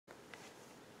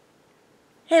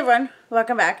Hey everyone,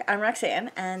 welcome back. I'm Roxanne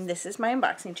and this is my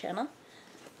unboxing channel.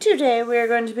 Today we are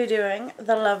going to be doing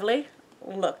the lovely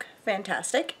Look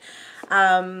Fantastic.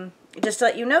 Just to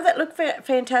let you know that Look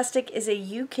Fantastic is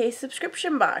a UK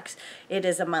subscription box. It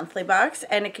is a monthly box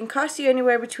and it can cost you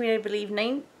anywhere between, I believe,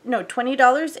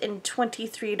 $20 and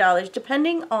 $23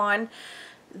 depending on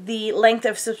the length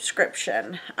of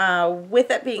subscription. With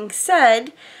that being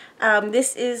said,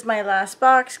 this is my last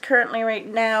box currently right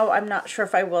now. I'm not sure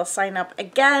if I will sign up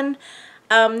again.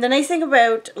 The nice thing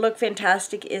about Look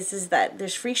Fantastic is that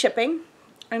there's free shipping.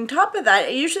 On top of that,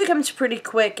 it usually comes pretty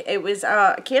quick. It was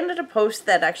Canada Post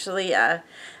that actually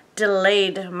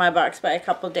delayed my box by a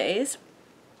couple days.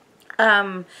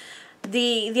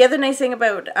 The other nice thing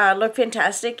about Look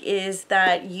Fantastic is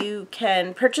that you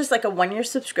can purchase like a 1-year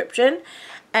subscription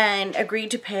and agree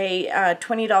to pay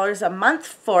 $20 a month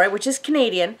for it, which is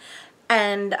Canadian,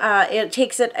 and it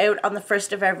takes it out on the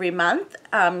 1st of every month.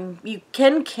 You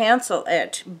can cancel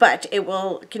it, but it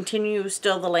will continue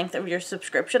still the length of your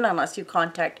subscription unless you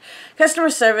contact customer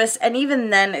service, and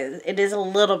even then it is a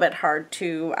little bit hard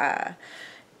to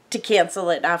cancel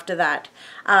it after that.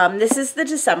 This is the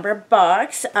December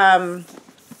box. I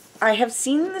have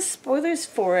seen the spoilers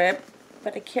for it,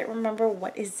 but I can't remember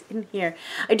what is in here.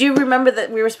 I do remember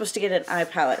that we were supposed to get an eye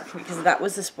palette because that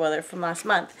was the spoiler from last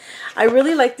month. I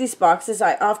really like these boxes.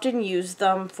 I often use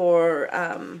them for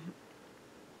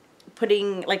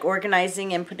putting, like,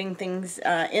 organizing and putting things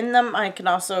in them. I can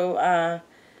also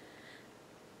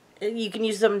you can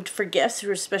use them for gifts,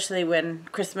 especially when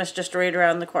Christmas just right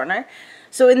around the corner.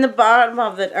 So in the bottom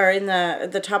of it, or in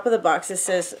the top of the box, it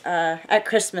says, at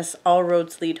Christmas, all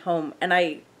roads lead home. And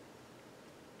I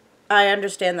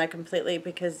understand that completely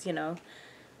because, you know,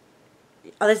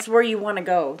 that's where you want to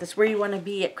go. That's where you want to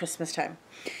be at Christmas time.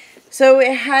 So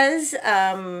it has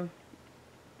the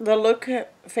Look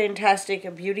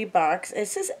Fantastic Beauty box. It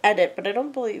says edit, but I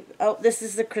don't believe... Oh, this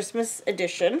is the Christmas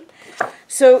edition.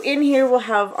 So in here we'll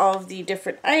have all of the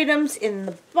different items in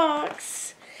the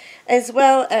box, as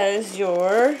well as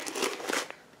your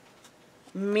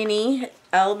mini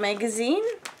Elle magazine.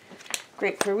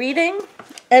 Great for reading.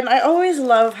 And I always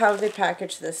love how they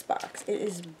package this box. It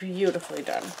is beautifully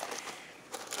done.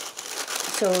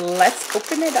 So let's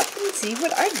open it up and see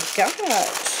what I got.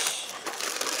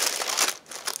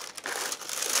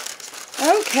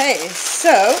 Okay,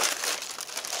 so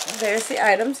there's the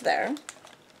items there.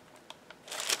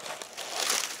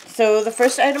 So the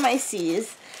first item I see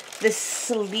is this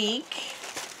sleek,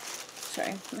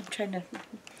 sorry, I'm trying to,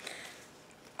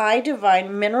 I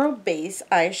Divine Mineral Base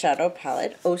Eyeshadow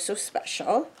Palette, oh so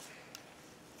special.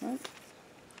 They're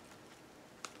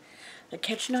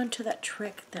catching on to that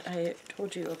trick that I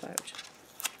told you about,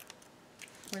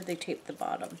 where they tape the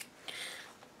bottom.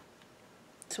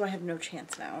 So I have no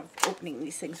chance now of opening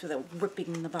these things without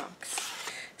ripping the box.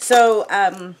 So,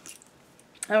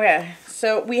 okay,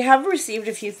 so we have received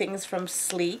a few things from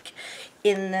Sleek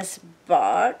in this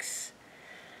box.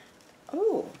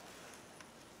 Oh.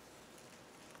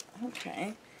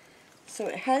 Okay, so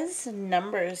it has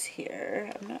numbers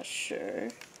here. I'm not sure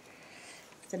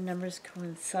if the numbers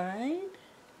coincide.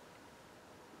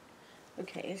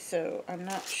 Okay, so I'm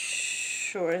not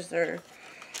sure. Is there...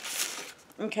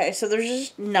 Okay, so there's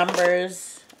just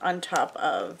numbers on top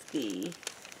of the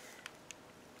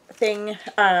thing,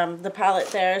 the palette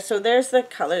there. So there's the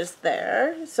colors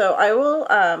there. So I will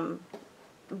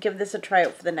give this a try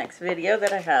out for the next video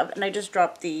that I have. And I just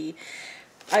dropped the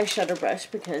eyeshadow brush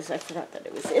because I forgot that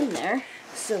it was in there.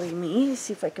 Silly me.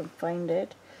 See if I can find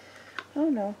it. Oh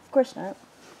no, of course not.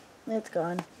 It's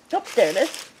gone. Oh, there it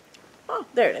is. Oh,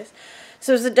 there it is.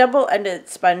 So it's a double-ended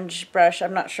sponge brush.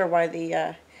 I'm not sure why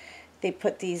they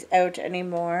put these out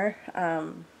anymore.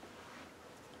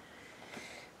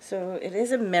 So it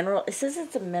is a mineral. It says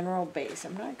it's a mineral base.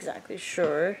 I'm not exactly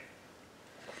sure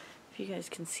if you guys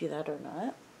can see that or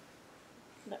not.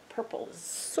 That purple is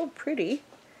so pretty,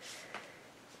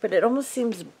 but it almost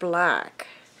seems black.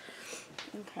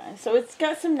 Okay, so it's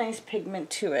got some nice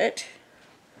pigment to it.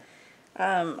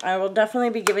 I will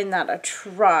definitely be giving that a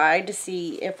try to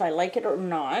see if I like it or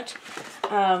not.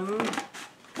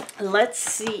 Let's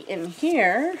see in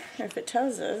here if it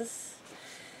tells us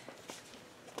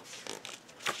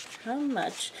how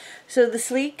much. So the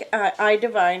Sleek I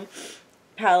Divine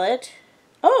palette.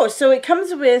 Oh, so it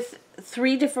comes with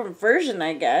 3 different versions,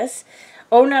 I guess.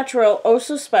 Au Natural, Oh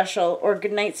So Special, or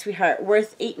Goodnight Sweetheart,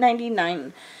 worth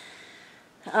 $8.99.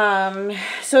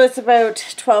 So it's about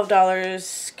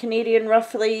 $12 Canadian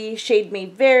roughly. Shade may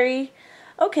vary.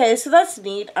 Okay, so that's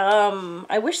neat.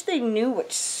 I wish they knew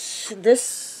which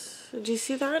this... Do you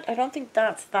see that? I don't think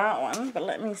that's that one, but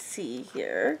let me see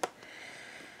here.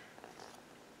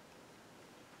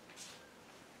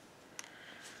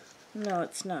 No,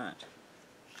 it's not.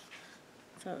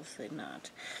 It's obviously not.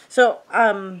 So,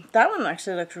 that one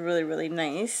actually looks really, really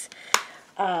nice.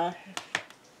 Okay,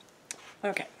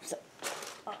 so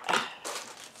it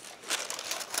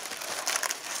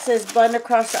says blend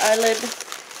across the eyelid,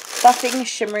 buffing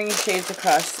shimmering shades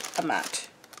across a matte.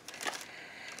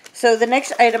 So the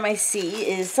next item I see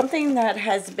is something that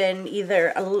has been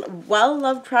either a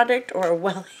well-loved product or a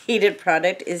well-hated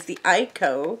product, is the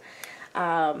Ico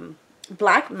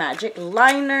Black Magic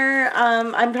Liner.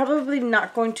 I'm probably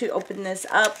not going to open this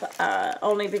up,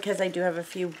 only because I do have a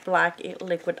few black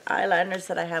liquid eyeliners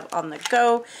that I have on the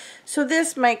go. So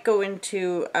this might go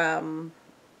into, oh,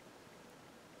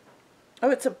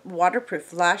 it's a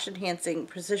waterproof, lash enhancing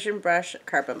precision brush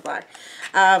carbon black.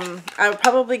 I'll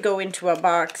probably go into a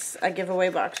box, a giveaway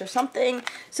box or something.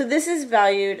 So this is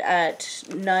valued at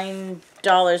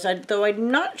 $9, though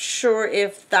I'm not sure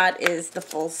if that is the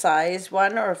full size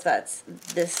one or if that's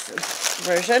this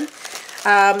version.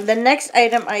 The next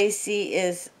item I see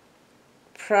is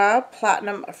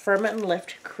Platinum Firm and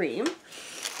Lift Cream.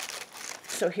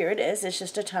 So here it is. It's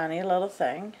just a tiny little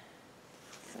thing.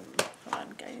 Hold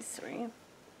on, guys, sorry.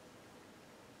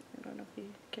 I don't know if you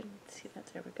can see that.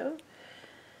 There we go.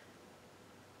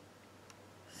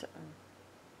 So,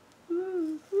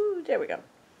 there we go.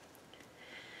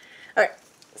 Alright,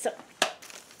 so,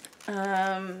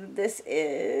 this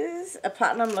is a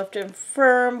Platinum Lift and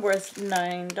Firm worth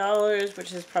 $9,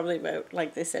 which is probably about,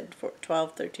 like they said,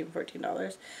 $12,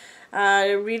 $13,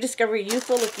 $14. Rediscover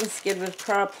youthful looking skin with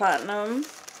Platinum.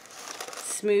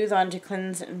 Smooth on to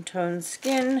cleanse and tone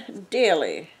skin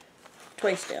daily,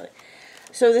 twice daily.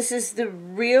 So this is the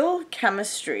Real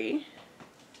Chemistry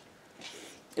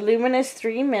Luminous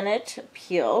 3-minute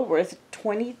peel worth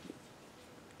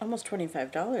almost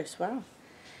 $25. Wow.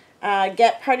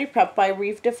 Get party prep by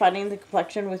redefining the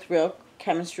complexion with Real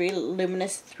Chemistry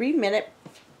Luminous 3-minute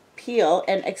peel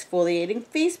and exfoliating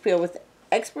face peel with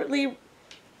expertly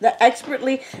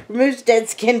removes dead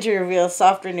skin to reveal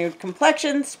soft, renewed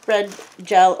complexion. Spread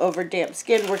gel over damp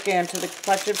skin, working onto the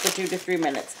complexion for 2 to 3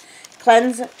 minutes.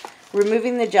 Cleanse,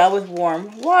 removing the gel with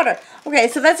warm water. Okay,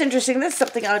 so that's interesting. That's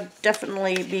something I'll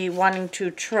definitely be wanting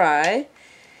to try.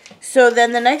 So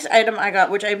then the next item I got,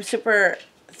 which I'm super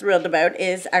thrilled about,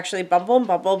 is actually Bumble &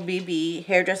 Bumble BB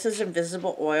Hairdresser's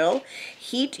Invisible Oil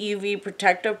Heat UV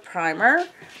Protective Primer.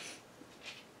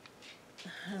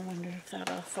 I wonder if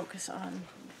that'll focus on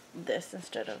this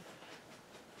instead of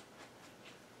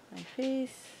my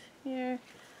face here.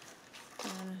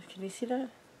 Can you see that?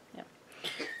 Yeah.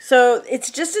 So it's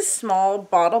just a small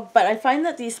bottle, but I find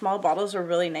that these small bottles are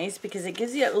really nice because it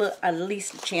gives you at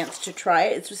least a chance to try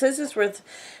it. It says it's worth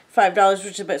 $5,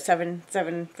 which is about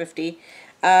 $7.50.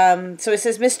 So it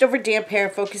says mist over damp hair,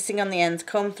 focusing on the ends,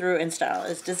 comb through and style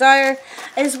as desire,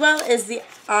 as well as the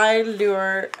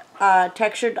Allure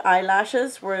textured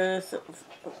eyelashes worth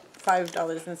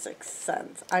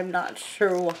 $5.06. I'm not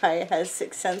sure why it has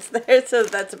 6 cents there, so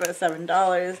that's about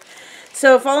 $7.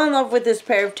 So fall in love with this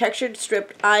pair of textured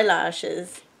stripped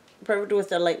eyelashes. Perfect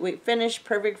with a lightweight finish,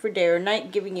 perfect for day or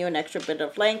night, giving you an extra bit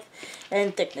of length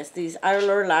and thickness. These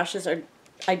Allure lashes are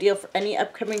ideal for any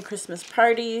upcoming Christmas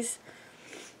parties.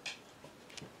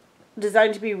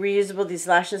 Designed to be reusable, these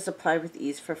lashes apply with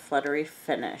ease for fluttery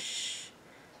finish.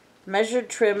 Measured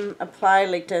trim, apply,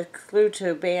 like to glue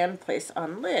to band, place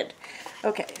on lid.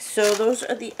 Okay, so those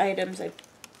are the items I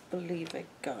believe I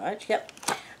got. Yep.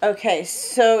 Okay,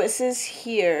 so it says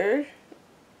here,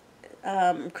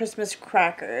 Christmas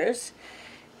crackers.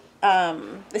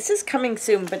 This is coming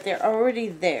soon, but they're already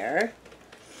there.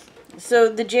 So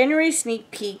the January sneak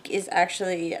peek is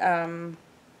actually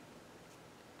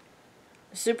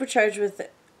supercharged with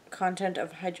content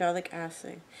of hyaluronic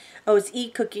acid. Oh, it's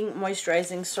e-cooking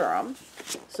moisturizing serum.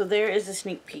 So there is a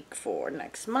sneak peek for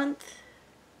next month.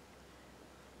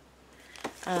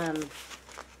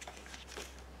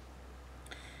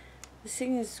 This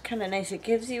thing is kind of nice. It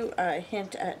gives you a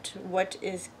hint at what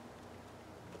is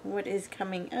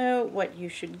coming out, what you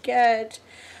should get.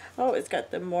 Oh, it's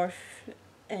got the Morph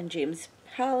and James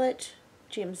palette,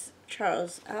 James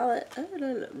Charles palette.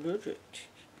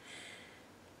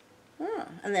 Oh,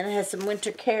 and then it has some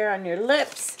winter care on your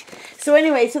lips. So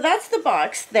anyway, so that's the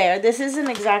box there. This isn't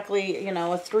exactly, you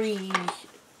know, a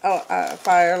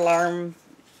fire alarm,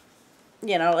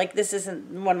 you know, like this isn't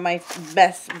one of my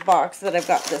best box that I've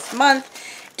got this month.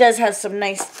 It does have some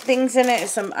nice things in it,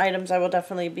 some items I will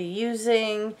definitely be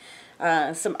using,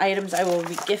 some items I will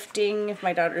be gifting. If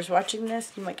my daughter's watching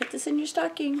this, you might get this in your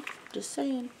stocking, just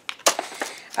saying.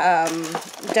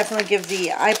 Definitely give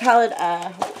the eye palette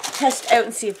a test out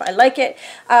and see if I like it.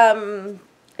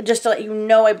 just to let you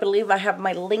know, I believe I have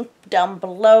my link down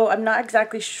below. I'm not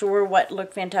exactly sure what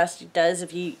Look Fantastic does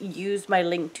if you use my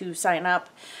link to sign up,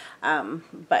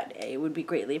 but it would be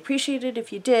greatly appreciated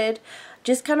if you did.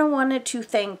 Just kind of wanted to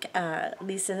thank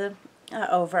Lisa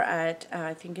over at,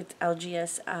 I think it's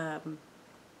LGS,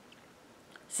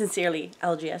 Sincerely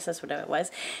LGS, that's what it was.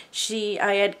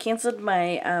 I had canceled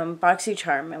my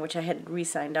BoxyCharm, which I had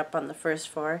re-signed up on the first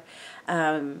for,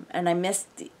 and I missed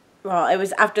well, it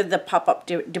was after the pop-up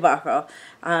debacle.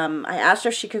 I asked her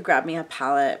if she could grab me a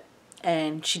palette,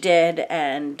 and she did,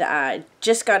 and I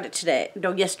just got it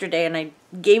yesterday, and I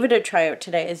gave it a try out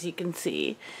today, as you can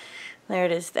see. There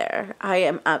it is there. I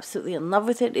am absolutely in love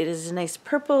with it. It is a nice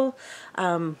purple.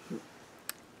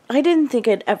 I didn't think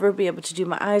I'd ever be able to do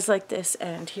my eyes like this,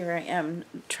 and here I am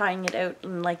trying it out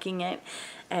and liking it,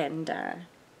 and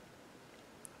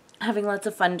having lots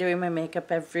of fun doing my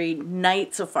makeup every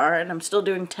night so far, and I'm still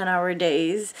doing 10-hour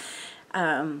days.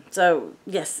 So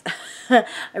yes,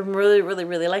 I'm really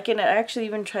liking it. I actually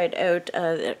even tried out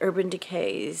Urban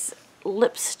Decay's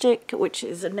lipstick, which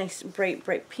is a nice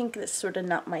bright pink. That's sort of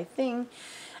not my thing.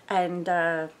 And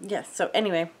yeah, so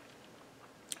anyway,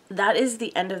 that is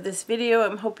the end of this video.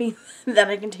 I'm hoping that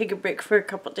I can take a break for a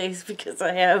couple days because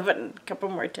I have a couple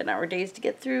more 10-hour days to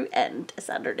get through and a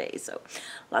Saturday, so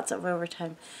lots of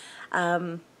overtime.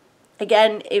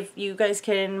 Again, if you guys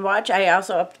can watch, I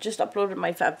also just uploaded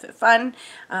my FabFitFun.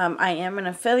 I am an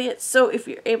affiliate, so if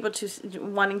you're able to,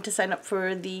 wanting to sign up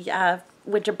for the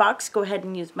winter box, go ahead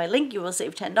and use my link. You will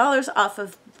save $10 off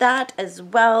of that as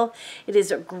well. It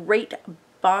is a great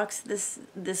box.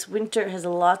 This winter has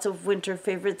lots of winter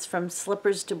favorites, from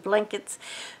slippers to blankets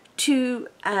to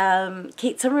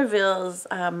Kate Somerville's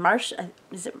marshmallow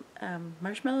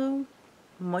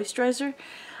moisturizer.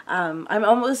 I'm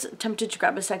almost tempted to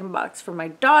grab a second box for my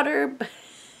daughter,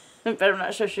 but I'm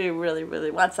not sure she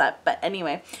really wants that. But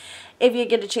anyway, if you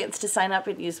get a chance to sign up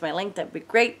and use my link, that'd be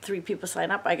great. 3 people sign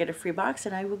up, I get a free box,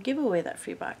 and I will give away that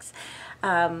free box.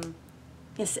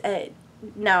 Yes.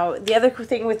 Now, the other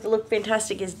thing with Look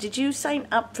Fantastic is, did you sign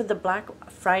up for the Black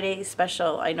Friday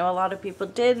special? I know a lot of people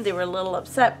did. They were a little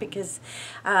upset because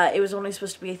it was only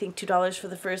supposed to be, I think, $2 for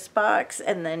the first box,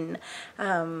 and then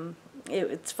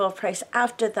it's full price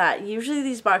after that. Usually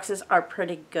these boxes are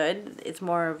pretty good. It's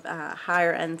more of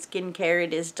higher end skincare.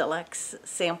 It is deluxe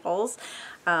samples.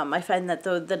 I find that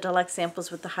the deluxe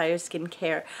samples with the higher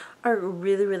skincare are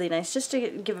really nice, just to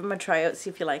give them a try out,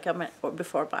 see if you like them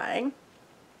before buying.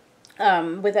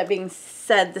 With that being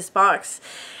said, this box,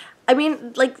 I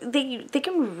mean, like, they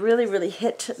can really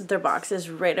hit their boxes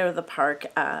right out of the park.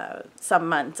 Some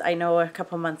months, I know a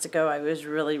couple months ago, I was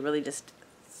really just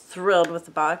thrilled with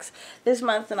the box. This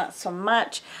month, not so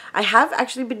much. I have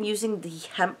actually been using the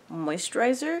hemp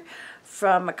moisturizer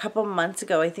from a couple months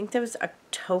ago. I think that was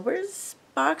October's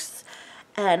box,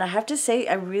 and I have to say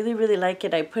I really like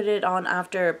it. I put it on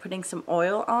after putting some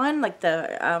oil on, like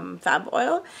the Fab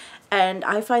oil, and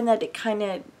I find that it kind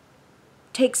of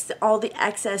takes all the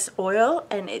excess oil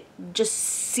and it just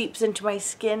seeps into my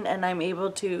skin, and I'm able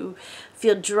to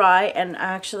feel dry. And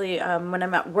actually when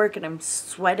I'm at work and I'm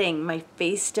sweating, my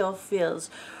face still feels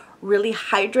really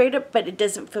hydrated, but it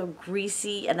doesn't feel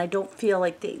greasy, and I don't feel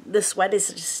like the sweat is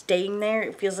just staying there.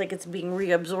 It feels like it's being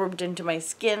reabsorbed into my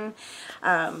skin.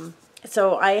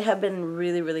 So I have been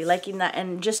really liking that.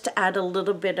 And just to add a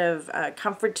little bit of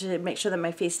comfort to make sure that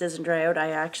my face doesn't dry out,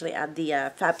 I actually add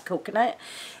the Fab Coconut,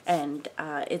 and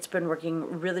it's been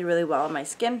working really well on my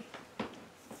skin.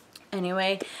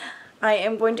 Anyway, I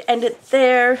am going to end it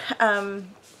there.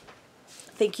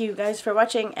 Thank you guys for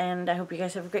watching, and I hope you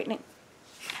guys have a great night.